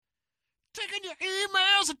Taking your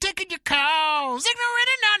emails and taking your calls. Ignorant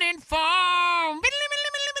and uninformed.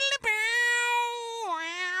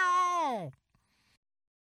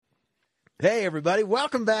 Hey, everybody.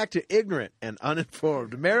 Welcome back to Ignorant and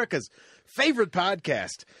Uninformed, America's favorite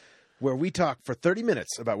podcast, where we talk for 30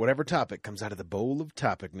 minutes about whatever topic comes out of the bowl of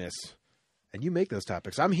topicness. And you make those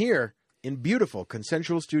topics. I'm here in beautiful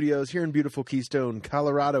Consensual Studios here in beautiful Keystone,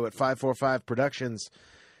 Colorado at 545 Productions.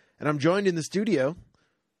 And I'm joined in the studio,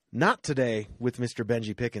 not today with Mr.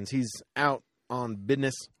 Benji Pickens. He's out on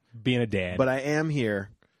business. Being a dad. But I am here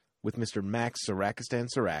with Mr. Max Sarakistan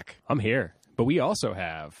Sarak. I'm here. But we also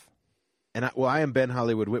have... And I am Ben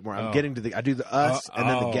Hollywood Whitmore. I'm getting to I do the us and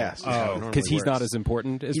then the guest. Because he's not as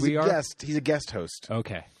important as we are? He's a guest host.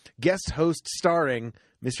 Okay. Guest host starring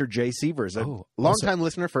Mr. Jay Severs, a long-time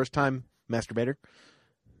listener, first-time masturbator.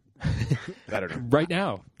 I don't know. Right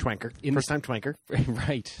now. Twanker. First-time twanker.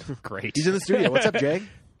 Right. Great. He's in the studio. What's up, Jay?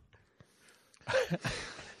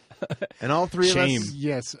 And all three of us...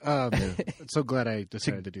 Yes. So glad I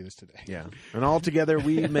decided to do this today. Yeah. And all together,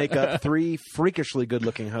 we make up three freakishly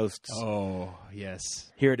good-looking hosts. Oh, yes.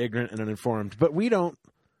 Here at Ignorant and Uninformed. But we don't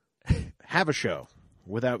have a show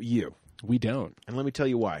without you. We don't. And let me tell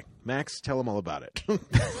you why. Max, tell them all about it.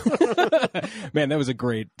 Man, that was a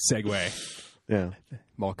great segue. Yeah.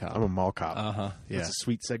 Mall cop. I'm a mall cop. Uh-huh. Yeah. That's a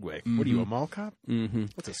sweet segue. Mm-hmm. What are you, a mall cop? Mm-hmm.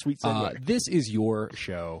 What's a sweet segue? This is your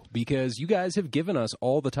show because you guys have given us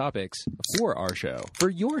all the topics for our show,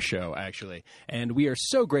 for your show, actually. And we are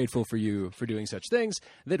so grateful for you for doing such things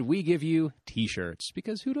that we give you T-shirts,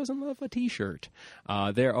 because who doesn't love a T-shirt?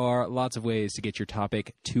 There are lots of ways to get your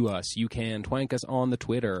topic to us. You can twank us on the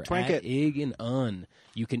Twitter at Ig and Un.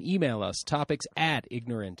 You can email us, topics at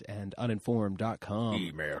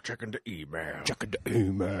ignorantanduninformed.com. Check into email.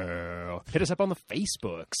 Hit us up on the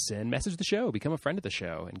Facebooks and message the show. Become a friend of the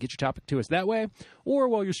show and get your topic to us that way. Or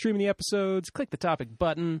while you're streaming the episodes, click the topic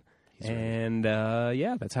button. And,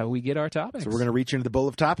 that's how we get our topics. So we're going to reach into the bowl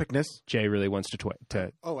of topicness. Jay really wants to I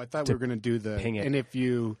thought we were going to do the... ping it. And if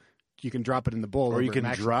you can drop it in the bowl. Or you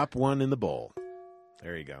can drop one in the bowl.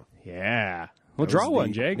 There you go. Yeah. Well, draw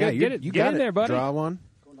one, Jay. Yeah, get it. You get got in there, buddy. Draw one.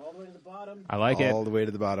 Going all the way to the bottom. I like it. All the way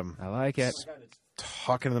to the bottom. I like it.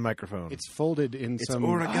 Talking to the microphone. It's folded in some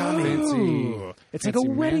origami. fancy... It's like a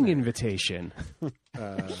wedding invitation.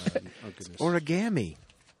 goodness. Origami.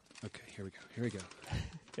 Okay, here we go.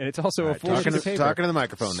 And it's also a full sheet of paper. Talking to the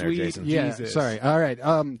microphone there, Sweet Jason. Yeah, Jesus. sorry. All right.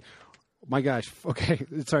 My gosh. Okay,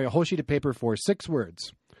 sorry. A whole sheet of paper for 6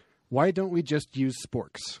 words. Why don't we just use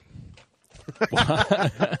sporks?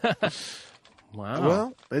 Wow.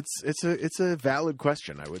 Well, it's a valid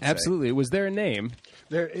question, I would say. Absolutely. Was there a name?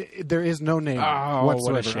 There is no name what a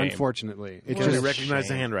whatsoever, shame. unfortunately. It Can we just recognize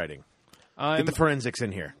the handwriting? Get the forensics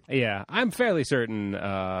in here. Yeah, I'm fairly certain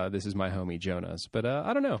this is my homie Jonah's, but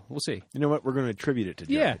I don't know. We'll see. You know what? We're going to attribute it to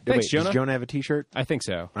Jonah. Yeah, thanks, Jonah. Does Jonah have a T-shirt? I think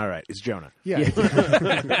so. All right, it's Jonah. yeah.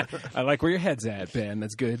 I like where your head's at, Ben.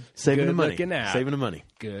 That's good. Saving good the money. Looking out. Saving the money.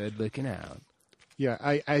 Good looking out. Yeah,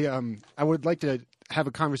 I would like to have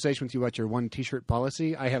a conversation with you about your one T-shirt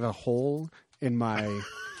policy. I have a hole in my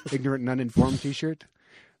ignorant and uninformed T-shirt.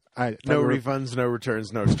 No refunds, no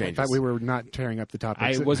returns, no I exchanges. thought we were not tearing up the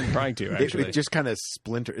topics. I wasn't trying to, actually. It just kind of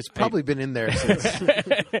splintered. It's probably been in there since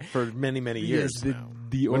for many, many years Yes, now.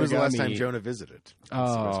 the When was the last origami- time Jonah visited?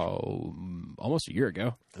 Almost a year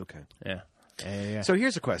ago. Okay. Yeah. So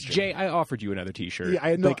here's a question. Jay, I offered you another T-shirt Yeah,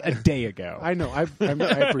 I know. like a day ago. I know. I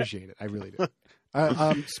appreciate it. I really do.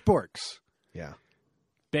 Sporks. Yeah.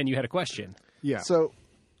 Ben, you had a question. Yeah. So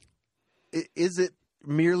is it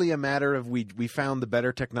merely a matter of we found the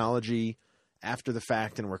better technology after the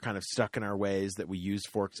fact and we're kind of stuck in our ways that we use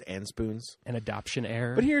forks and spoons? An adoption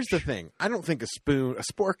error. But here's the thing. I don't think a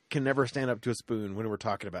spork can never stand up to a spoon when we're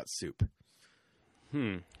talking about soup.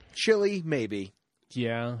 Chili, maybe.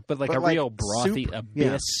 Yeah, but like But a like real brothy, soup? a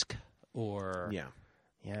Yeah. bisque, or...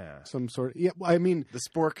 Yeah. Some sort. Yeah. I mean, The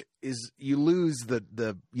spork is you lose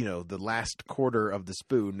the last quarter of the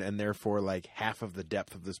spoon and therefore like half of the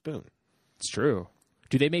depth of the spoon. It's true.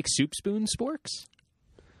 Do they make soup spoon sporks?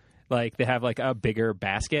 Like they have like a bigger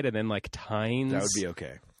basket and then like tines. That would be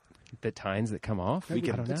okay. The tines that come off. I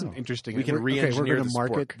don't that's know. an interesting. We can we're re-engineer going to the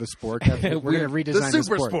market spork. the spork. We're going to redesign The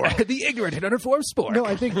super spork. the ignorant and uninformed spork. No,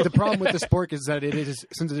 I think the problem with the spork is that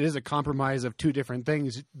since it is a compromise of 2 different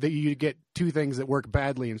things, that you get 2 things that work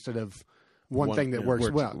badly instead of one thing that works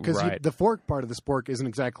well. Because right. the fork part of the spork isn't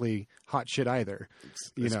exactly hot shit either.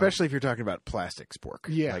 Especially if you're talking about plastic spork.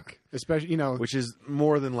 Yeah. Especially, which is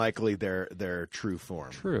more than likely their true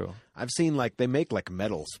form. True. I've seen they make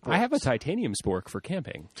metal sporks. I have a titanium spork for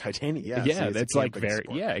camping. titanium. Yeah, see, it's a that's like camping very.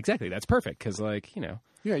 spork. Yeah, exactly. That's perfect because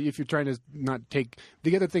Yeah, if you're trying to not take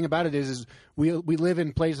the other thing about it is we live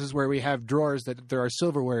in places where we have drawers that there are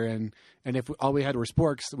silverware in, and if all we had were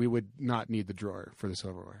sporks, we would not need the drawer for the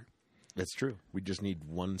silverware. That's true. We just need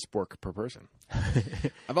one spork per person.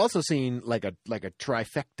 I've also seen like a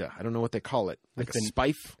trifecta. I don't know what they call it, like a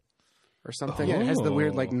spife or something. Yeah, it has the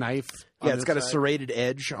weird like knife. Yeah, on it's the got a side. serrated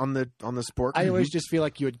edge on the spork. I always just feel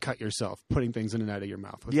like you would cut yourself putting things in and out of your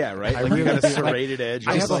mouth. with yeah, that. right. I Like you really got a feel like- serrated edge.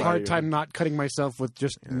 I just have a like- hard time not cutting myself with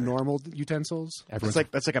just normal utensils. That's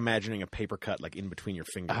like imagining a paper cut like in between your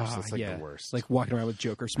fingers. That's like yeah. the worst. Like walking around with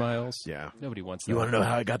Joker smiles. yeah. Nobody wants that. You want to know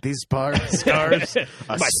how I got these scars?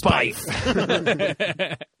 A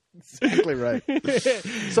spife. Exactly right.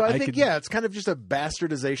 So I think could- it's kind of just a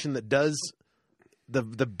bastardization that does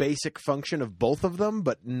the basic function of both of them,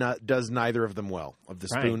 but does neither of them well, of the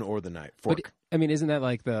Right. spoon or the knife fork. But I mean, isn't that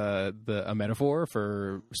like a metaphor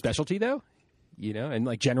for specialty though? You know, and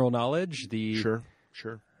like general knowledge. Sure.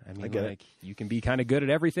 I mean, I get it. like you can be kind of good at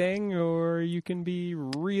everything, or you can be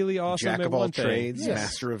really awesome Jack at of all one thing. trades, Yes.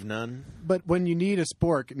 master of none. But when you need a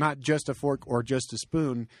spork, not just a fork or just a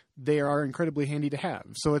spoon, they are incredibly handy to have.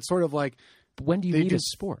 So it's sort of like, But when do you They need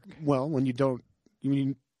just- a spork? well, when you don't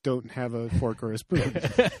have a fork or a spoon.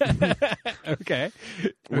 Okay.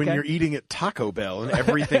 When Okay. you're eating at Taco Bell and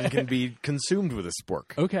everything can be consumed with a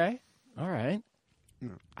spork. Okay. All right.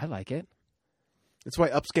 I like it. That's why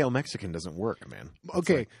upscale Mexican doesn't work, man. It's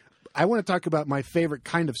Okay, like- I want to talk about my favorite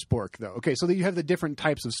kind of spork, though. Okay, so that you have the different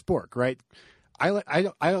types of spork, right?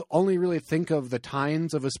 I only really think of the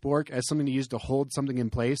tines of a spork as something to use to hold something in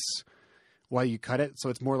place while you cut it. So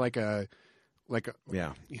it's more like a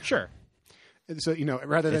yeah. Sure. so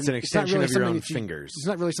rather than It's an not extension really of your something own that you- fingers. It's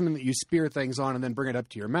not really something that you spear things on and then bring it up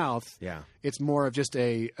to your mouth. Yeah. It's more of just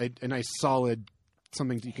a nice solid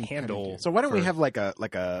something that you can Handle. kind of So why don't we have like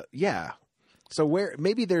a yeah? So where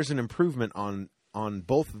maybe there's an improvement on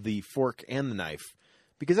both the fork and the knife,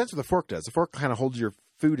 because that's what the fork does. The fork kind of holds your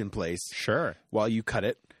food in place Sure. while you cut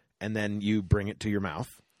it, and then you bring it to your mouth,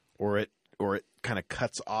 or it kind of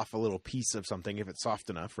cuts off a little piece of something if it's soft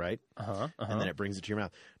enough, right? And then it brings it to your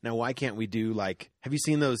mouth. Now, why can't we do like? Have you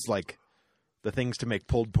seen those like the things to make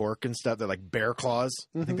pulled pork and stuff? They're like bear claws.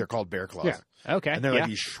 I think they're called bear claws. Yeah. Okay. And they're yeah. like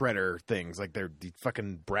these shredder things. Like they're the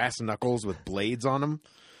fucking brass knuckles with blades on them.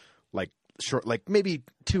 Like short, like maybe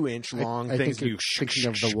 2-inch long I things. think you're thinking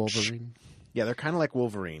of the Wolverine. Yeah, they're kind of like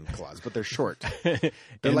Wolverine claws, but they're short. They're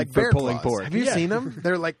And like for bear pulling claws. pork. Have you Yeah. seen them?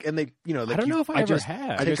 They're like, and they, like I don't know if I ever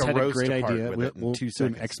have. I Take just a had a roast great apart idea. with it in We'll 2 do an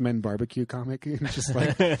seconds. X-Men barbecue comic, just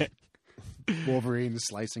like Wolverine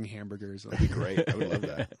slicing hamburgers. That'd be great. I would love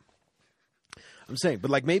that. I'm saying,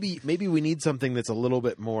 but like maybe we need something that's a little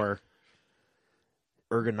bit more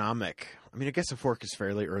ergonomic. I mean, I guess a fork is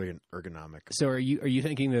fairly ergonomic. So are you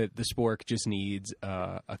thinking that the spork just needs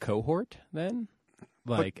a cohort then?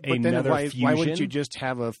 Like But then another why fusion? wouldn't you just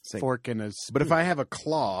have a fork and a spoon? But if I have a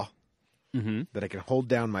claw Mm-hmm. that I can hold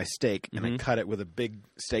down my steak and I cut it with a big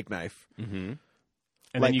steak knife, And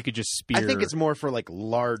Like, then you could just spear. I think it's more for like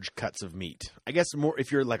large cuts of meat. I guess more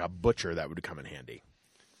if you're like a butcher, that would come in handy.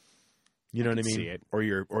 You know what I mean? see it. Or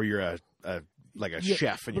you're a like a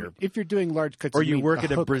chef and you're if you're doing large cuts, or of you meat, work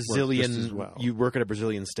at a hook works Brazilian just as well. you work at a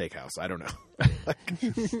Brazilian steakhouse. I don't know.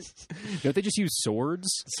 Don't they just use swords?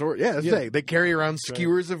 Yeah, that's the thing. They carry around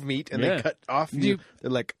skewers of meat and Yeah. they cut off. Do you- They're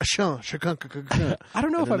like I don't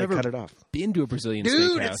know and if then I've they ever cut it off. been to a Brazilian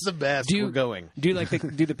Dude, steakhouse. it's the best. Do you- We're going. Do like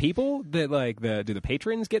do the people that like do the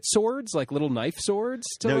patrons get swords, like little knife swords?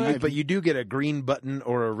 To No, like... but you do get a green button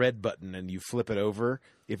or a red button, and you flip it over.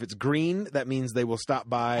 If it's green, that means they will stop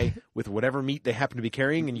by with whatever meat they happen to be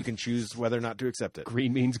carrying, and you can choose whether or not to accept it.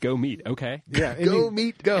 green means go meat. Okay. Yeah, I Go mean,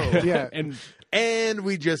 meat, go. yeah. And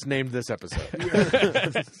we just named this episode.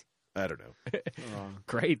 I don't know.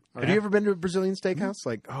 Great. Have you ever been to a Brazilian steakhouse?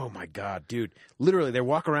 Like, oh my God, dude. Literally, they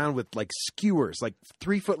walk around with like skewers, like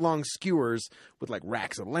 3-foot long skewers with like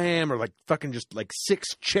racks of lamb or like fucking just like 6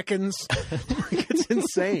 chickens. Like, it's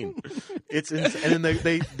insane. And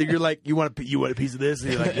then you're like, you want a piece of this?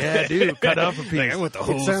 And you're like, yeah, dude, cut off a piece. with the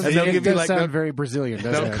It sounds, And they'll it give you does like sound the- very Brazilian,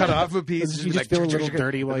 doesn't They'll it? cut off a piece. You and just like, feel a little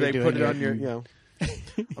dirty while and you're they doing put it on your, and-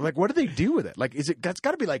 I'm like, what do they do with it? Like, that's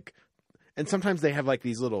got to be like, and sometimes they have like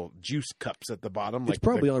these little juice cups at the bottom. It's Like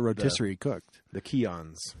probably the, all rotisserie cooked. The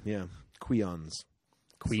Keons. Yeah. Queons.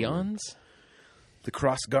 Queons? The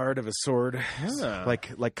cross guard of a sword, Ah.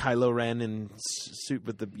 like Kylo Ren in suit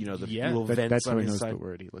with the the Yeah. little vents That's how on he his knows side. the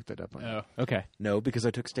word. He looked it up on. Oh, okay. No, because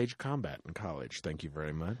I took stage combat in college. Thank you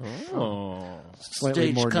very much. Oh. Slightly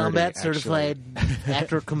Stage more nerdy, combat actually. certified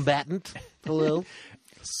actor combatant. Hello.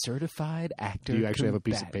 Certified actor. Do you actually have a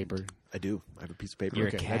piece of combatant. paper? I do. I have a piece of paper. You're a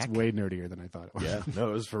Okay, CAC? that's way nerdier than I thought it was. Yeah, no,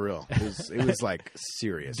 it was for real. It was like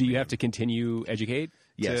serious. Do you man. have to continue educate?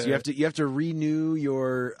 Yes, you have to renew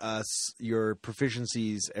your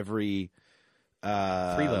proficiencies every 3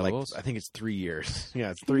 levels? I think it's 3 years.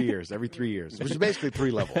 Yeah, it's 3 years. Every 3 years, which is basically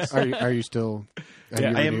 3 levels. Are you still? Have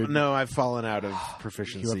Yeah, you I renewed? am. No, I've fallen out of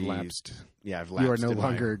proficiency. You have lapsed. Yeah, I've lapsed. You are no in my-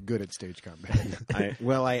 longer good at stage combat.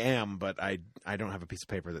 I am, but I don't have a piece of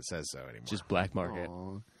paper that says so anymore. Just black market.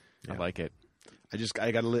 Aw. I like it.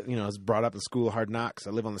 I got to live. I was brought up in school of hard knocks. I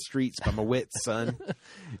live on the streets by my wits, son.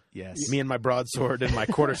 Yes. Me and my broadsword and my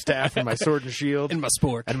quarterstaff and my sword and shield In my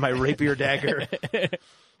sport. and my rapier dagger.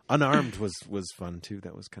 Unarmed was fun too.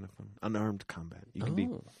 That was kind of fun. Unarmed combat. You can be.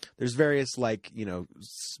 There's various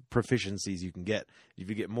proficiencies you can get. If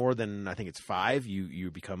you get more than I think it's 5,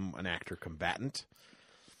 you become an actor combatant.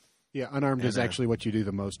 Yeah, unarmed is And, actually what you do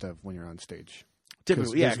the most of when you're on stage.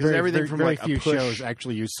 Typically, yeah, there's because very- everything very, from very like few a push shows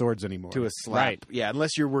actually use swords anymore. to a slap. Right. Yeah,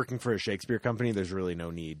 unless you're working for a Shakespeare company, there's really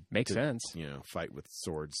no need. Makes to, sense. Fight with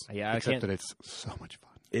swords. Yeah, I Except can't. that it's so much fun.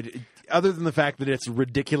 Other than the fact that it's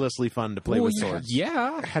ridiculously fun to play with swords.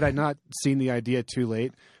 Yeah. Had I not seen the idea too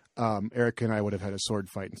late, Eric and I would have had a sword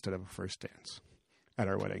fight instead of a first dance at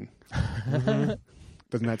our wedding.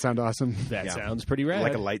 Doesn't that sound awesome? That Yeah. sounds pretty rad.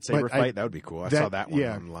 Like a lightsaber But fight, that would be cool. I saw that one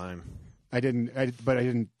yeah. online. I didn't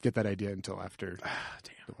get that idea until after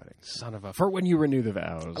the wedding. Son of a. For when you renew the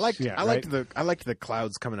vows. I liked Yeah, I liked the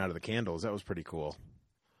clouds coming out of the candles. That was pretty cool.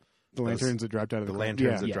 The lanterns that dropped out of The the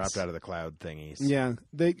lanterns yeah. that dropped out of the cloud thingies. Yeah,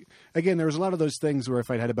 there was a lot of those things where if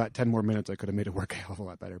I'd had about 10 more minutes, I could have made it work a hell of a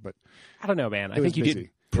lot better. But I don't know, man. I was think you busy. did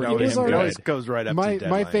It pretty always, damn all it good. always goes right up my to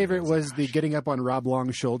deadline. favorite It's was like, the getting up on Rob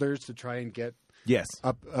Long's shoulders to try and get yes,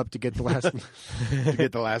 up to get the last to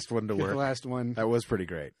get the last one to get work. the last one. That was pretty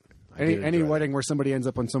great. I Any did any enjoy that. wedding where somebody ends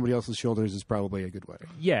up on somebody else's shoulders is probably a good wedding.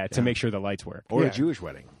 Yeah, to make sure the lights work. or Yeah. a Jewish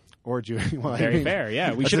wedding. Or well, I Very mean, fair.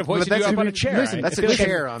 Yeah, we That's should have a- but hoisted you that's up a- on a chair. listen, I that's a feel like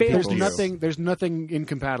chair on failed people's- you. There's nothing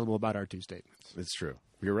incompatible about our two statements. It's true.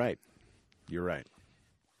 You're right. You're right.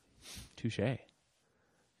 Touche. I've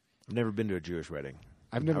never been to a Jewish wedding.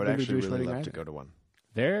 I've I never would been to a actually Jewish really wedding love to either. go to one.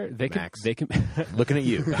 They Max. can. Looking at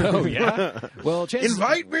you. Oh yeah. Well, chances.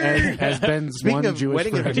 Invite me. As Ben's Speaking one of Jewish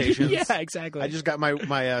wedding friend. invitations, Yeah, exactly. I just got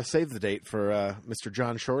my save the date for Mr.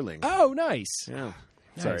 John Shorling. Oh, nice. Yeah.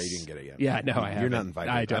 Sorry, Nice. you didn't get it yet. Yeah, no, I haven't. You're not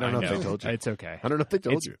invited. I don't know if know. they told you. It's okay. I don't know if they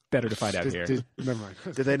told It's you. better to find out here. Never mind.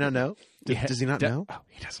 Did they not know? Yeah. Does he not know? Oh,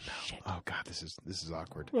 He doesn't know. Oh God, this is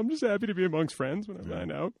awkward. I'm just happy to be amongst friends when I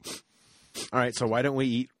find out. All right, so why don't we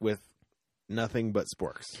eat with nothing but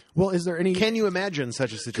sporks? Well, is there any? Can you imagine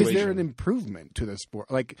such a Is situation? there an improvement to the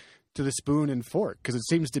sport, like to the spoon and fork? Because it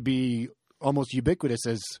seems to be almost ubiquitous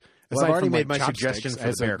as. Well, I've aside already from, made like, my suggestion chopsticks, for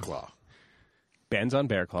as the a- bear claw. Ben's on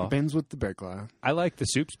bear claw. Bends with the bear claw. I like the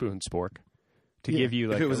soup spoon spork to Yeah. give you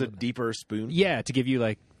like If it was a deeper spoon, yeah to give you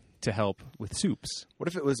like to help with soups. What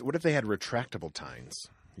if they had retractable tines?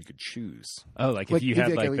 You could choose, Oh, like if you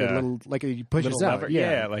had like a the little, like you push little this out, lever,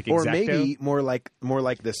 yeah. like or X-Acto. maybe more like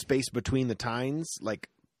the space between the tines, like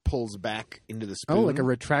pulls back into the spoon. Oh, like a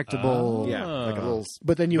retractable. yeah, like a little.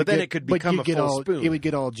 But then it could become a full all, spoon. It would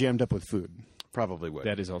get all jammed up with food. Probably would.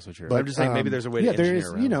 that is also true. But I'm just saying maybe there's a way to yeah, there engineer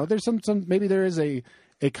is. around You know, that. there's some. Maybe there is a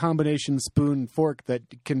combination spoon fork that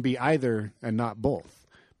can be either and not both.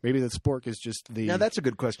 Maybe the spork is just the Now that's a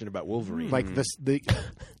good question about Wolverine. like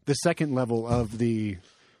the second level of the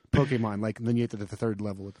Pokemon. Like then you get to the third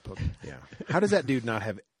level with the Pokemon. Yeah. How does that dude not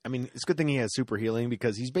have? I mean, it's a good thing he has super healing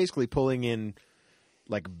because he's basically pulling in,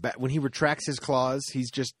 like, when he retracts his claws, he's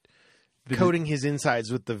just coating his insides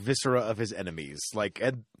with the viscera of his enemies. Like,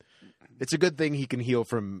 and it's a good thing he can heal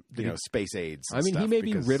from space AIDS. I mean, he may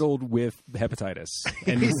be riddled with hepatitis,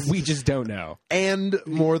 and we just don't know. and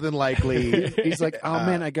more than likely, He's like, oh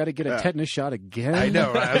man, I got to get a tetanus shot again. I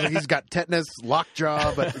know, right? I was like, he's got tetanus,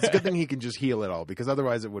 lockjaw, but it's a good thing he can just heal it all because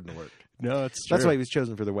otherwise it wouldn't work. No, it's That's why he was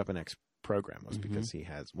chosen for the Weapon X program was because he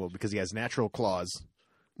has natural claws,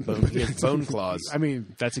 he has bone claws. I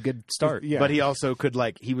mean, that's a good start. yeah. But he also could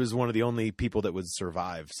he was one of the only people that would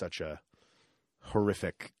survive such a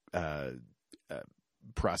horrific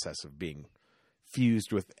process of being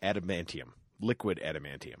fused with adamantium, liquid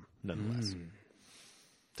adamantium, nonetheless.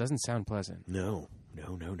 Doesn't sound pleasant. No.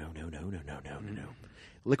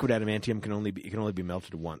 Liquid adamantium can only be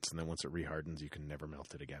melted once, and then once it rehardens, you can never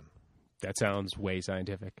melt it again. That sounds way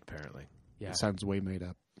scientific. Apparently, Yeah. it sounds way made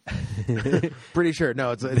up. pretty sure.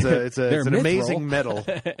 No, it's They're an myth amazing roll. metal.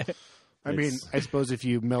 I mean, I suppose if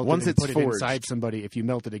you melt Once it and it's put it forged. inside somebody, if you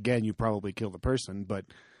melt it again, you probably kill the person. But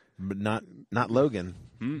But not Logan.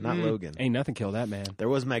 Not Logan. Ain't nothing kill that man. There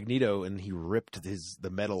was Magneto, and he ripped the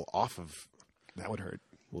metal off of that would hurt.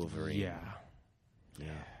 Wolverine. Yeah. Yeah.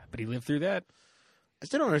 But he lived through that. I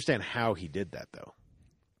still don't understand how he did that, though.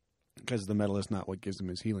 Because the metal is not what gives him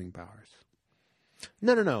his healing powers.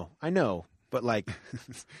 No. I know, but like,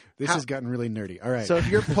 This has gotten really nerdy. All right. so if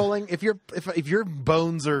you're pulling, if your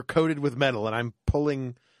bones are coated with metal, and I'm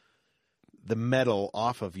pulling the metal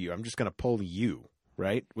off of you, I'm just going to pull you,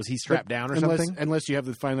 right? Was he strapped down or something? Unless you have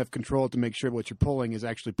the fine enough control to make sure what you're pulling is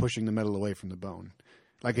actually pushing the metal away from the bone.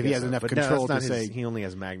 Like if he has enough But no, control that's to not say, he only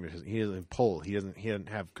has magnetism. He doesn't pull. He doesn't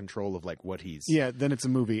have control of like what he's. yeah, then it's a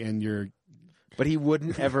movie and you're But he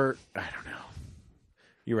wouldn't ever. I don't know.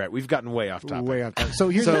 You're right. We've gotten way off topic. way out there. So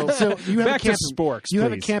here's So- so you have Back a camping, to sporks, You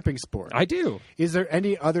have a please. camping sport. I do. Is there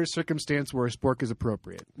any other circumstance where a spork is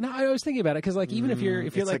appropriate? No, I was thinking about it because, like, even if you're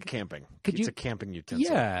It's like like camping. could It's you- a camping utensil.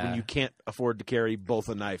 Yeah. When you can't afford to carry both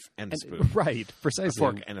a knife and a spoon. right, precisely, A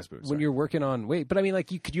fork and a spoon. when sorry. you're working on but I mean, like,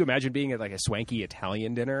 could you imagine being at like a swanky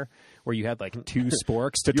Italian dinner where you had like two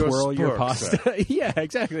sporks to Your twirl your sporks, pasta? Yeah,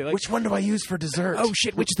 exactly. Like, Which one do I use for dessert? oh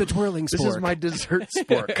shit, which is the twirling spork? This is my dessert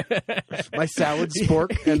spork. My salad spork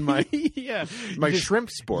and my yeah, my You just- shrimp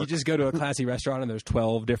spork. You just go to a classy restaurant and there's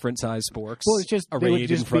 12 different size sporks. Well, it's just they would arrayed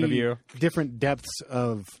just in front be of you. different depths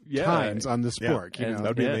of Yeah. times on the Yeah. spork. You And know? That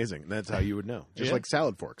would be Yeah. amazing. That's how you would know. Just Yeah. like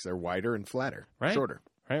salad forks. They're wider and flatter. Right. Shorter.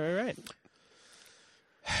 Right.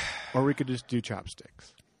 Or we could just do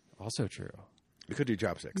chopsticks. Also true. We could do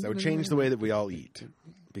chopsticks. That would change the way that we all eat.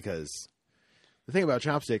 Because the thing about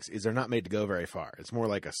chopsticks is they're not made to go very far. It's more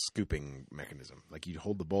like a scooping mechanism. Like you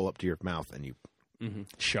hold the bowl up to your mouth and you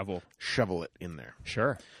Shovel. shovel it in there.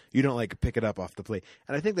 Sure. You don't like pick it up off the plate.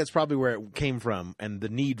 And I think that's probably where it came from. And the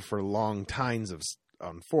need for long tines of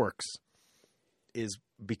on forks is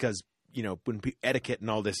because, you know, when etiquette and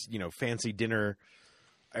all this, you know, fancy dinner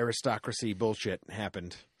aristocracy bullshit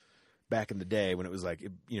happened back in the day when it was like,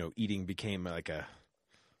 you know, eating became like a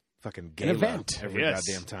fucking gala event. every Yes.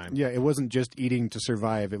 goddamn time. Yeah, it wasn't just eating to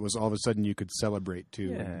survive. It was all of a sudden you could celebrate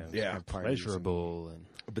too. and Yeah. have parties and- Pleasurable and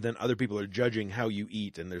But then other people are judging how you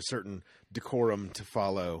eat, and there's certain decorum to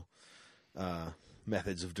follow,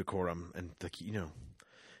 methods of decorum, and like, you know,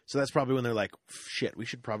 so that's probably when they're like, shit, we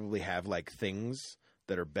should probably have like things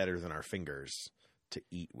that are better than our fingers to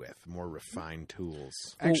eat with, more refined tools.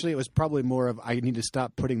 Actually, it was probably more of I need to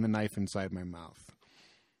stop putting the knife inside my mouth.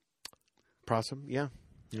 Possum, yeah.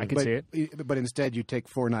 I can see it. But instead, you take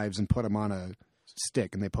 4 knives and put them on a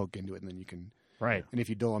stick, and they poke into it, and then you can. Right. And if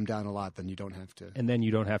you dull them down a lot, then you don't have to. And then you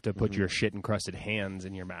don't have to put your shit encrusted hands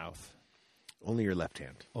in your mouth. Only your left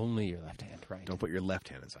hand. Only your left hand, right? Don't put your left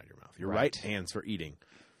hand inside your mouth. Your Right. right hand's for eating.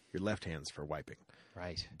 Your left hand's for wiping.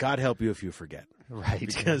 Right. God help you if you forget. Right.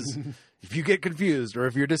 Because if you get confused or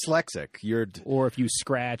if you're dyslexic, you're... or if you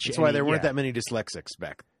scratch. That's why there weren't that many dyslexics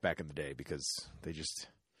back in the day, because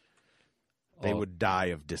they would die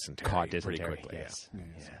of dysentery, caught dysentery. pretty quickly. Yes. Yeah.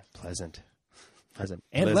 Yeah. Pleasant. And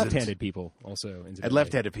Pleasant. left-handed people also. Incidentally. And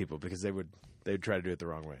left-handed people, because they'd try to do it the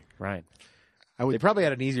wrong way. Right. They probably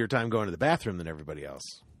had an easier time going to the bathroom than everybody else,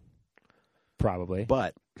 Probably.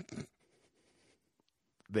 but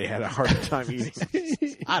they had a harder time eating.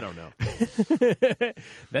 I don't know.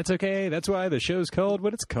 That's okay. That's why the show's called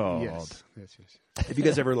what it's called. Yes. Have you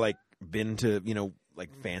guys ever like been to, you know, like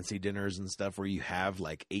fancy dinners and stuff where you have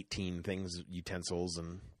like 18 things, utensils,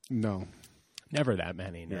 and No. Never that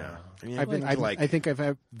many. No. I mean, I've been, like, I think I've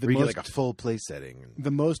had the where you most, get like a full place setting. And, the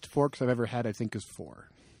most forks I've ever had, I think, is 4.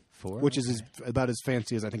 4, Which is about as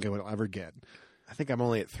fancy as I think I would ever get. I think I'm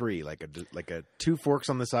only at 3, like a 2 forks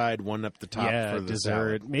on the side, 1 up the top yeah, for the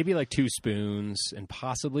dessert. salad. Maybe like 2 spoons and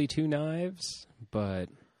possibly 2 knives. But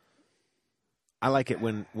I like it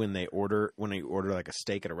when you order like a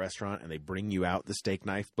steak at a restaurant and they bring you out the steak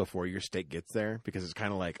knife before your steak gets there, because it's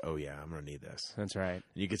kind of like, oh yeah, I'm gonna need this. that's right. And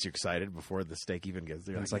you get you excited before the steak even gets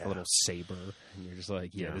there. And it's like yeah. a little saber, and you're just like,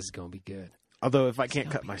 yeah, Yeah. this is gonna be good. Although if I can't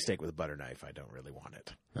cut my steak with a butter knife, I don't really want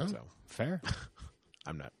it. Oh. So Fair.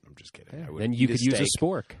 I'm just kidding. I would Then you eat could use a steak.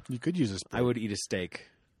 spork. You could use a spoon. I would eat a steak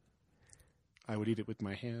I would eat it with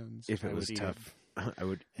my hands. if I it would was eat tough. I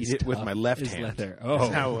would eat It's it with tough. my left It's hand. leather.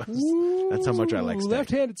 That's how much I like steak.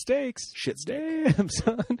 Left-handed steaks. Shit steak. Damn,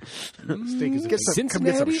 son. Steak is a Get some- come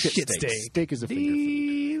get some Cincinnati shit shit steak. steak. Steak is a finger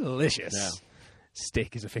food. Delicious. Yeah.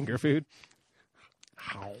 Steak is a finger food.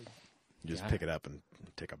 You just pick it up and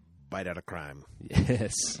take a bite out of crime.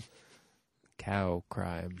 Yes. Cow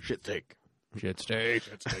crime. Shit steak. Shit steak.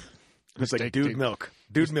 It's like Steak, dude steak. milk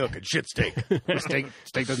and shit steak.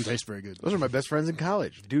 Steak doesn't taste very good. Those are my best friends in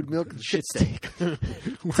college. Dude milk and shit steak.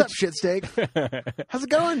 What's up, shit steak? How's it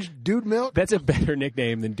going, dude milk? That's a better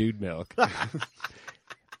nickname than Dude Milk.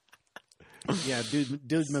 Yeah,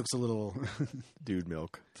 dude milk's a little. Dude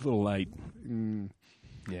milk. It's a little light.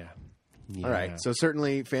 Yeah. Yeah. All right. So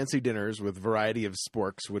certainly fancy dinners with variety of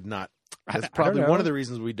sporks would not. That's I probably don't know. one of the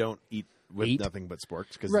reasons we don't eat with Eat? nothing but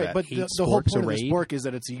sporks. Cause Right, that, but Eight the whole sporks point of arrayed? the spork is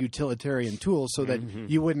that it's a utilitarian tool so that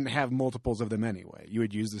you wouldn't have multiples of them anyway. You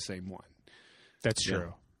would use the same one. That's Yeah.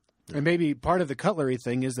 true. And maybe part of the cutlery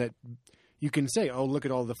thing is that you can say, "Oh, look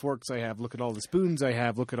at all the forks I have. Look at all the spoons I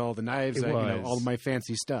have. Look at all the knives. It was. All of my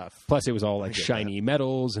fancy stuff." Plus, it was all like get shiny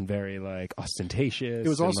metals and very like ostentatious. It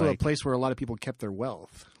was and, also like, a place where a lot of people kept their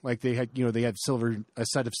wealth. Like they had silver, a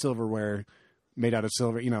set of silverware made out of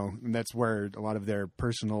silver. And that's where a lot of their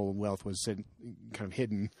personal wealth was kind of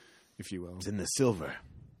hidden, if you will. it's in the silver.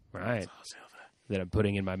 right that I'm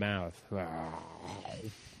putting in my mouth.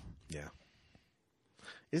 Yeah.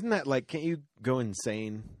 Isn't that like? Can't you go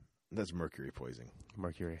insane? That's mercury poisoning.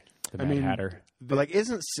 Mercury, the I Mad mean, Hatter. But like,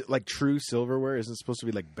 isn't like true silverware? Isn't supposed to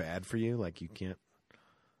be like bad for you? Like you can't.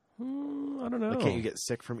 I don't know. Like, can't you get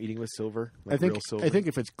sick from eating with silver? I Like think real silver? I think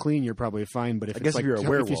if it's clean, you're probably fine. But if I it's guess like, if you're a if you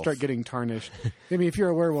werewolf. start getting tarnished, I mean, if you're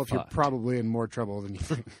a werewolf, you're Fucked. probably in more trouble than you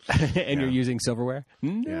think. and you're using silverware?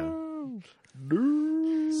 No.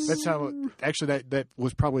 That's how. Actually, that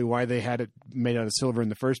was probably why they had it made out of silver in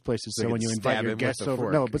the first place. Is So so you when can you invite stab your him with guests the over,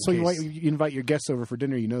 fork no, in but so case. you invite your guests over for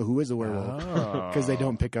dinner, you know who is a werewolf because they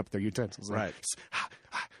don't pick up their utensils. Right.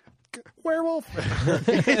 Werewolf.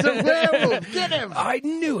 It's a werewolf. Get him! I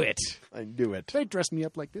knew it. I knew it. They dressed me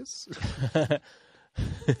up like this.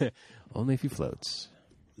 Only if he floats.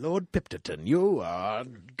 Lord Pipterton, you are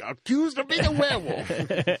accused of being a werewolf.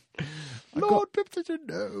 Lord Pipterton,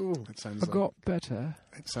 no. That sounds like, better.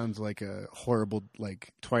 it sounds like a horrible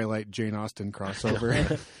like Twilight Jane Austen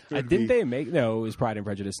crossover. Didn't they make? No, it was Pride and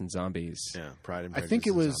Prejudice and Zombies. Yeah, Pride and I Prejudice. think it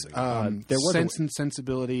and was Zombies. there was a- Sense and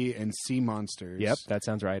Sensibility and Sea Monsters. Yep, that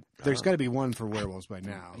sounds right. There's got to be one for werewolves by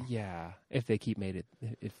now. Yeah, if they continue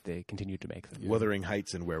to make them. Wuthering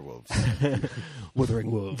Heights and Werewolves.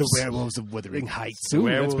 Wuthering Wolves. The Werewolves of Wuthering Heights. Ooh,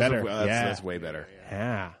 Werewolves that's better. of- yeah. that's way better.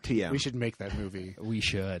 Yeah, TM. We should make that movie. we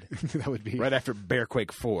should. That would be Right after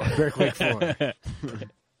Bearquake 4. Bearquake 4.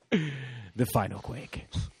 The final quake.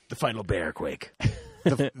 The final Bearquake.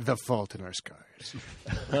 the Fault in Our Stars.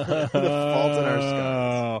 The Fault in Our Skies.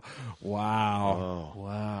 Oh, wow. Oh,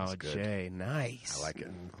 wow, that's good. Jay. Nice. I like it.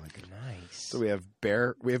 I like it. Nice. So we have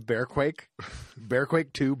Bearquake,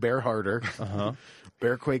 Bearquake 2, Bear Harder, Uh-huh.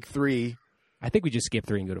 Bearquake 3. I think we just skip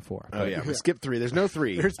 3 and go to 4. Oh yeah, we skipped 3. There's no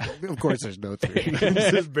 3. Of course, there's no 3.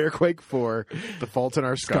 This is Bearquake 4, The Fault in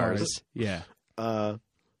Our Scars. Yeah.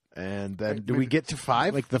 And then do we get to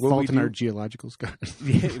 5? Like the Will Fault we in Our do- Geological Scars.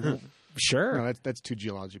 Sure. No, that's two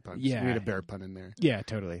geology puns. Yeah. We need a bear pun in there. Yeah,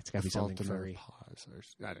 totally. It's got to The be something Fault in Our furry. Paws.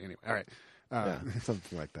 Anyway, all right. Yeah,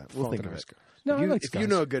 something like that. We'll Fault think in of Our it. Scars. No, If I you, like if you Scars.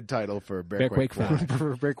 know a good title for Bearquake Bearquake 5. 5.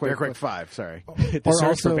 For Bearquake, Bearquake 5, sorry. The Or search for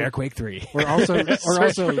also- Bearquake 3. Or also,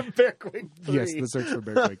 Bearquake 3. yes, the search for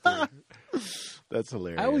Bearquake 3. That's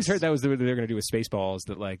hilarious. I always heard that was what they were going to do with Spaceballs,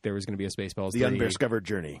 that like there was going to be a Spaceballs The 3. Undiscovered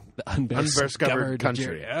Journey. The Undiscovered Country.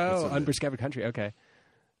 Journey. That's Oh, what it is. Undiscovered Country.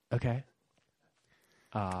 Okay.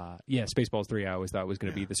 Yeah, Spaceballs 3 I always thought was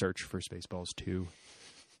going to be the search for Spaceballs 2.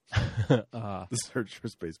 The search for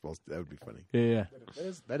Spaceballs. That would be funny. Yeah.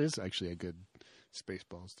 That is actually a good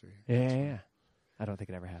Spaceballs 3. Yeah. I don't think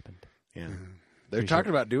it ever happened. Yeah. They're talking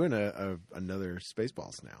about doing another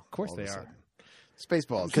Spaceballs now. Of course all they a are. sudden.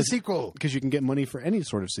 Spaceballs. The sequel. Because you can get money for any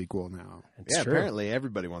sort of sequel now. It's Yeah, true. apparently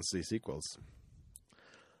everybody wants to see sequels.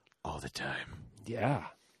 All the time. Yeah.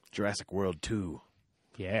 Jurassic World 2.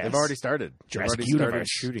 Yeah. They've already started. Jurassic They've already started Universe.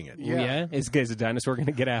 shooting it. Yeah. Is a dinosaur going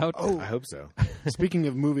to get out? I hope so. Speaking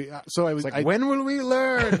of movie, so I was It's like, when will we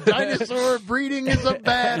learn dinosaur breeding is a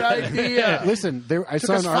bad idea? listen. I Took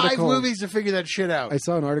saw us an 5 article. movies to figure that shit out. I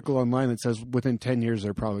saw an article online that says within 10 years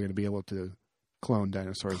they're probably going to be able to clone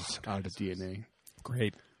dinosaurs out of DNA.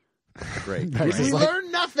 Great. Great. This We is like-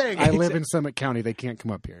 learned nothing. I live in Summit County. They can't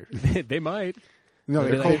come up here. They might. No, They'll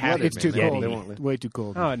they're be cold. like happy, It's too man. cold. They won't. Way too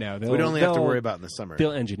cold. Oh, no. We'd only have to they'll- worry about in the summer.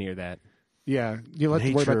 They'll engineer that. Yeah, you'll have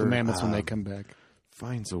to worry about the Nature, mammoths when they come back.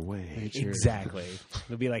 Finds a way. Nature. Exactly.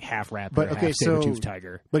 They'll be like half raptor, But, okay, half so- saber-toothed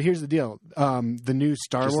tiger. But here's the deal: the new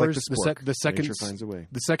Star Just like Wars, the spork. the second, Nature finds a way.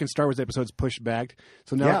 the second Star Wars episode's pushed back,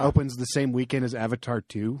 so now Yeah. it opens the same weekend as Avatar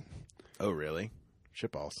 2. Oh, really?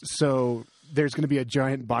 Shitballs. So there's going to be a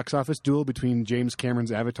giant box office duel between James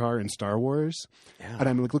Cameron's Avatar and Star Wars, Yeah. and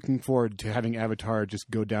I'm looking forward to having Avatar just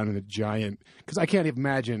go down in a giant. Because I can't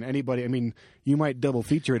imagine anybody. I mean, you might double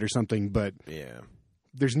feature it or something, but Yeah.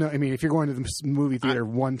 there's no. I mean, if you're going to the movie theater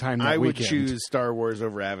one time that I would weekend, choose Star Wars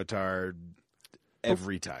over Avatar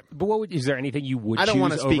every time. But is there anything you would I don't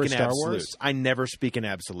want to choose speak over in Star absolutes. Wars? I never speak in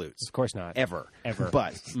absolutes. Of course not. Ever. Ever.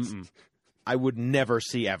 But I would never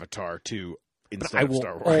see Avatar 2 instead I of will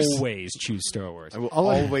Star Wars. always choose Star Wars. I will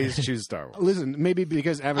always choose Star Wars. Listen, maybe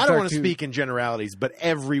because Avatar I don't want to 2 speak in generalities, but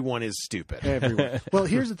everyone is stupid. everyone. Well,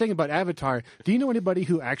 here's the thing about Avatar. Do you know anybody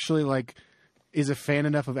who actually like is a fan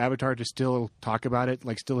enough of Avatar to still talk about it,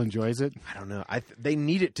 like still enjoys it? I don't know. They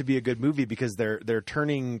need it to be a good movie because they're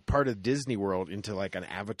turning part of Disney World into like an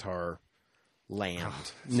Avatar land.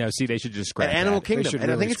 No, see, they should just scrap An Animal that. Kingdom. should And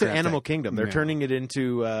I really think it's an scrap Animal that. Kingdom. They're Yeah. turning it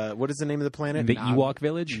into what is the name of the planet? The Ewok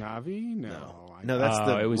Village? Navi? No. No, that's Oh,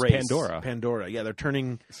 the it was race. Pandora. Pandora. Yeah, they're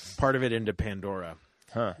turning part of it into Pandora.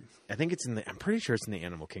 Huh. I think it's I'm pretty sure it's in the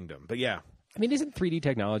Animal Kingdom. But yeah. I mean, isn't 3D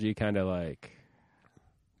technology kind of like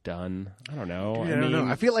done? I don't know. I don't know.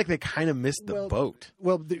 I feel like they kind of missed the boat.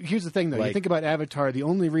 Well, here's the thing, though. You Like- think about Avatar. The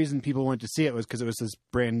only reason people went to see it was because it was this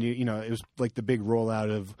brand new. You know, it was like the big rollout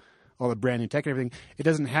of all the brand new tech and everything. It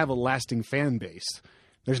doesn't have a lasting fan base.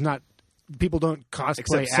 There's not. People don't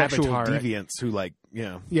cosplay Except sexual Avatar. deviants who like,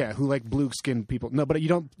 Yeah, who like blue skinned people. No, but you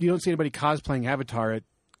don't see anybody cosplaying Avatar at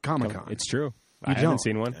Comic Con. It's true. I You haven't don't.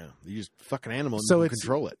 seen one. yeah, you just fucking animal and So you it's-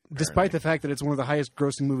 control it. Despite the fact that it's one of the highest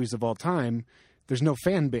grossing movies of all time, there's no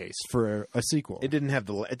fan base for a sequel. It didn't have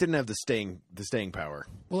the staying power.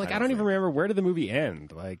 Well, like I don't even remember, where did the movie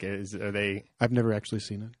end? Like, are they? I've never actually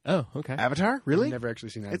seen it. Oh, okay. Avatar? Really? I've never actually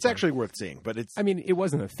seen that. It's actually worth seeing, but it's I mean, it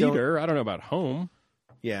wasn't a theater. I don't know about home.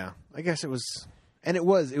 yeah. I guess it was, and it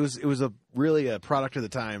was really a product of the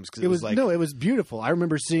times because It was like no, it was beautiful. I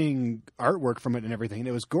remember seeing artwork from it and everything, and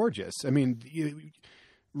it was gorgeous. I mean, it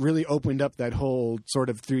really opened up that whole sort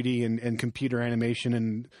of 3D and computer animation,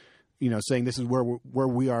 and saying this is where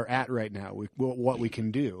we are at right now, what we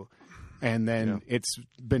can do, and then it's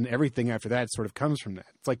been everything after that sort of comes from that.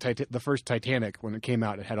 It's like the first Titanic when it came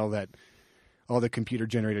out, it had all the computer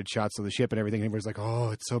generated shots of the ship and everything. And everybody's like,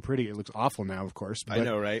 "Oh, it's so pretty." It looks awful now, of course. I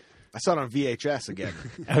know, right? I saw it on VHS again.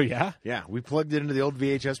 Oh yeah. Yeah, we plugged it into the old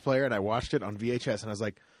VHS player and I watched it on VHS and I was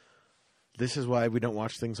like, this is why we don't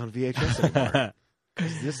watch things on VHS anymore.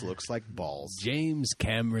 'Cause this looks like balls. James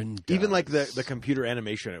Cameron. Even like the computer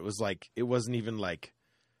animation, it wasn't even like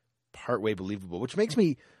partway believable, which makes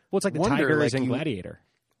me Well, it's like the wonder, tigers like, in you- Gladiator.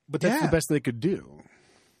 But that's Yeah. the best they could do.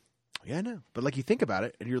 Yeah, I know. But like you think about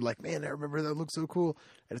it and you're like, man, I remember that looked so cool.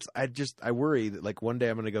 And I worry that like one day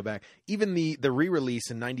I'm going to go back. Even the re-release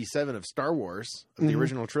in 97 of Star Wars, of the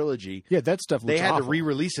original trilogy, Yeah, that stuff. they Looks had awful. to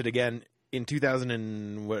re-release it again in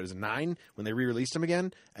 2009 when they re-released them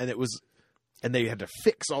again, and they had to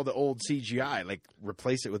fix all the old CGI, like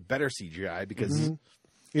replace it with better CGI because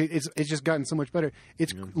It's just gotten so much better.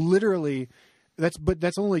 It's literally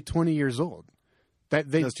that's only 20 years old. That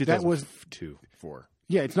was 2002, 4.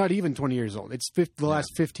 yeah. It's not even 20 years old. It's the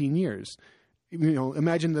last 15 years.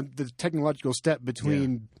 Imagine the technological step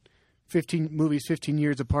between 15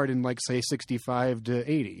 years apart in like say 65 to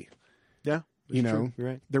 80. Yeah, You know, true. You're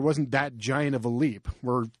right. there wasn't that giant of a leap.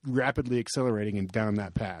 We're rapidly accelerating and down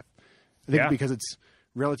that path. I think Yeah. because it's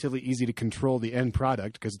relatively easy to control the end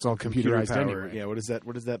product because it's all computerized power. anyway. Yeah, what is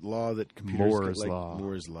that law that computers Moore's get, like, law.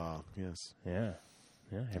 Moore's law. Yes. Yeah.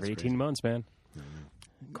 Yeah. Every crazy. 18 months, man.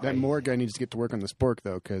 That Moore guy needs to get to work on the spork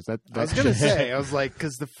though, because I was that's gonna say, I was like,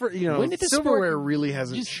 because When did the silverware sport- really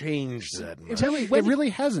hasn't changed that much. it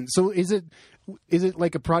really hasn't. So is it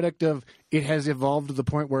like a product of it has evolved to the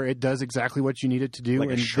point where it does exactly what you need it to do, Like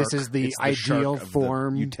a and shark. this is the It's the shark ideal of the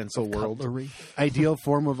form, utensil world. ideal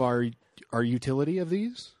form of our utility of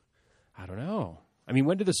these? I don't know. I mean,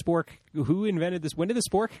 when did the spork? Who invented this? When did the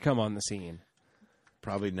spork come on the scene?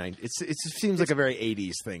 Probably 90. It seems like a very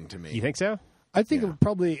 80s thing to me. You think so? I think it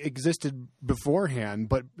probably existed beforehand,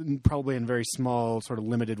 but probably in very small, sort of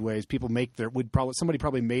limited ways. People make somebody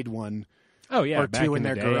probably made one Oh yeah, or back two in the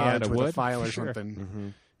their day, garage out of with a wood. file or Sure.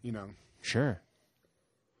 something. You know. Sure.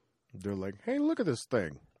 They're like, hey, look at this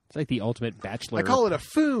thing. It's like the ultimate bachelor. I call it a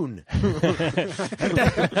foon.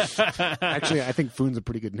 Actually, I think Foon's a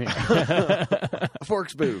pretty good name. A fork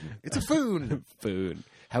spoon. It's a foon. foon.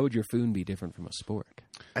 How would your foon be different from a spork?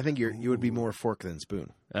 I think you would be more fork than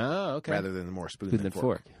spoon, Oh, okay. rather than more spoon Foon than than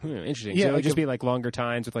fork. Interesting. Yeah, So it would like just a- be like longer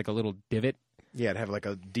tines with like a little divot. Yeah, it'd have like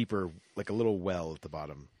a deeper, like a little well at the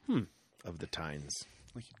bottom of the tines.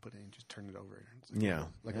 We could put it in, just turn it over. It's like Yeah.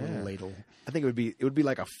 like a little ladle. I think it would be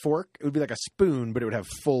like a fork. It would be like a spoon, but it would have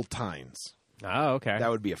full tines. Oh, okay. That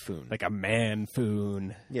would be a foon. like a man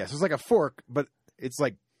foon. Yeah, so it's like a fork, but it's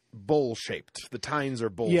like bowl shaped. The tines are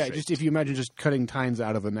bowl Yeah, shaped. just if you imagine just cutting tines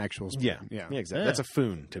out of an actual spoon. yeah, yeah. exactly. Yeah. That's a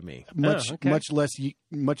foon to me. Much okay. much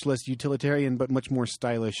less utilitarian, but much more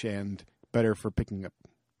stylish and better for picking up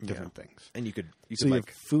different things. And you could So like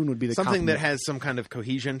your Foon would be the something that complement. has some kind of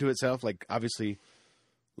cohesion to itself, like obviously,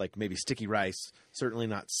 like maybe sticky rice. Certainly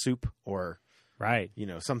not soup or Right.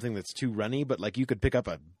 something that's too runny. But like you could pick up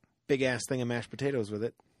a big ass thing of mashed potatoes with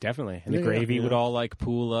it. Definitely. And the Yeah, gravy yeah. would all like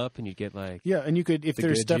pool up, and you'd get like Yeah, and you could, if The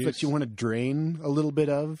there's good stuff juice. that you want to drain a little bit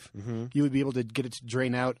of, you would be able to get it to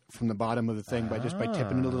drain out from the bottom of the thing by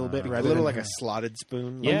tipping it a little bit, A rather little than like a slotted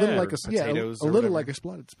spoon. Yeah. a little or like a potatoes. a or little whatever. like a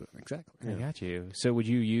spotted spoon. Exactly. I got you. So would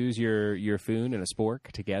you use your foon and a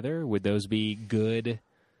spork together? Would those be good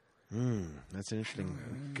That's an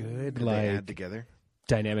interesting. good Could they add together?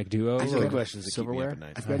 dynamic duos? These are the of questions that keep me silverware? up at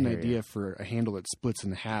night. I've got an I hear idea for a handle that splits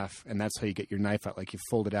in half, and that's how you get your knife out. Like you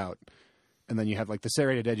fold it out, and then you have like the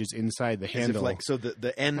serrated edges inside the As if, handle. like, so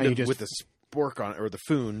the end And you of, just- with the spork on it, or the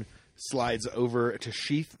foon slides over to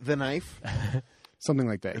sheath the knife, Something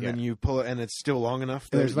like that. and yeah. then you pull it, and it's still long enough.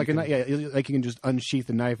 And that there's like you a like you can just unsheath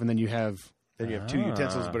the knife, and then you have Then you have two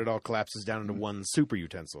utensils, but it all collapses down into one super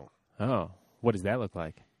utensil. Oh, what does that look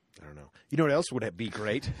like? I don't know. You know what else would be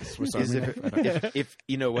great? Is if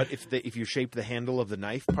you know what, if you shaped the handle of the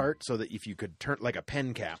knife part so that if you could turn like a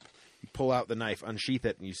pen cap, you pull out the knife, unsheath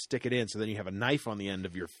it, and you stick it in, so then you have a knife on the end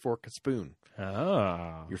of your fork and spoon,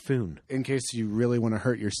 Oh. your foon. in case you really want to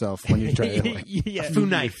hurt yourself when you try to. Like, yeah. Foon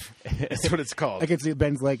knife. That's what it's called. I can see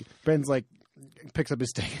Ben's like picks up his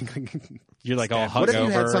stick. You're like all What if you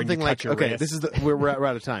hungover had and something you like cut your okay, wrist. this is we're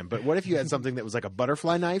out of time. But what if you had something that was like a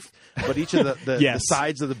butterfly knife, but each of the Yes.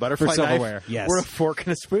 sides of the butterfly silverware, knife yes. were a fork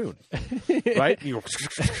and a spoon, right? You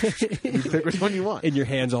pick which one you want, and your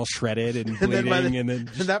hands all shredded and and then bleeding, by and then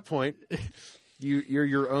at that point, you're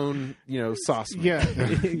your own sauce. Yeah,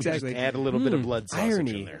 exactly. Add a little bit of blood sausage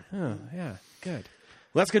irony. in there. Oh, yeah, good.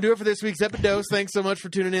 Well, that's gonna do it for this week's Epidose. Thanks so much for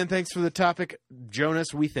tuning in. Thanks for the topic, Jonas.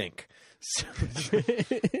 We think.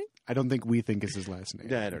 I don't think we think is his last name.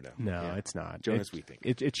 I don't know. No, Yeah. it's not. Jonas, It- we think.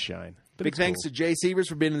 it's Shine. But Big it's thanks cool. to Jay Sievers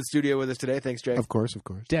for being in the studio with us today. Thanks, Jay. Of course.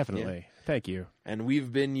 Definitely. Thank you. And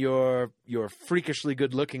we've been your freakishly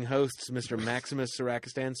good-looking hosts, Mr. Maximus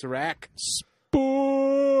Sarakistan Sarak.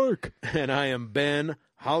 Bork! And I am Ben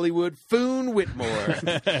Hollywood Foon Whitmore.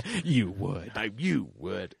 You would. You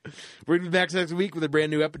would. We're going to be back next week with a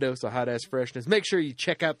brand new Epidose of Hot Ass Freshness. Make sure you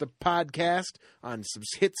check out the podcast on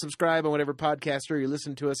hit subscribe on whatever podcaster you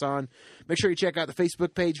listen to us on. Make sure you check out the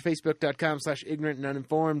Facebook page, facebook.com/ignorant and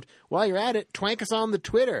uninformed. While you're at it, twank us on the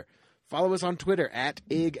Twitter. Follow us on Twitter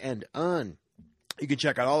 @ig&un. You can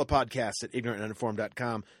check out all the podcasts at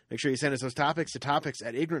ignorantanduninformed.com. Make sure you send us those topics to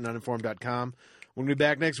topics@ignorantanduninformed.com. We're going to be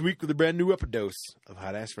back next week with a brand new Epidose of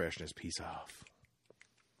Hot Ass Freshness. Peace off.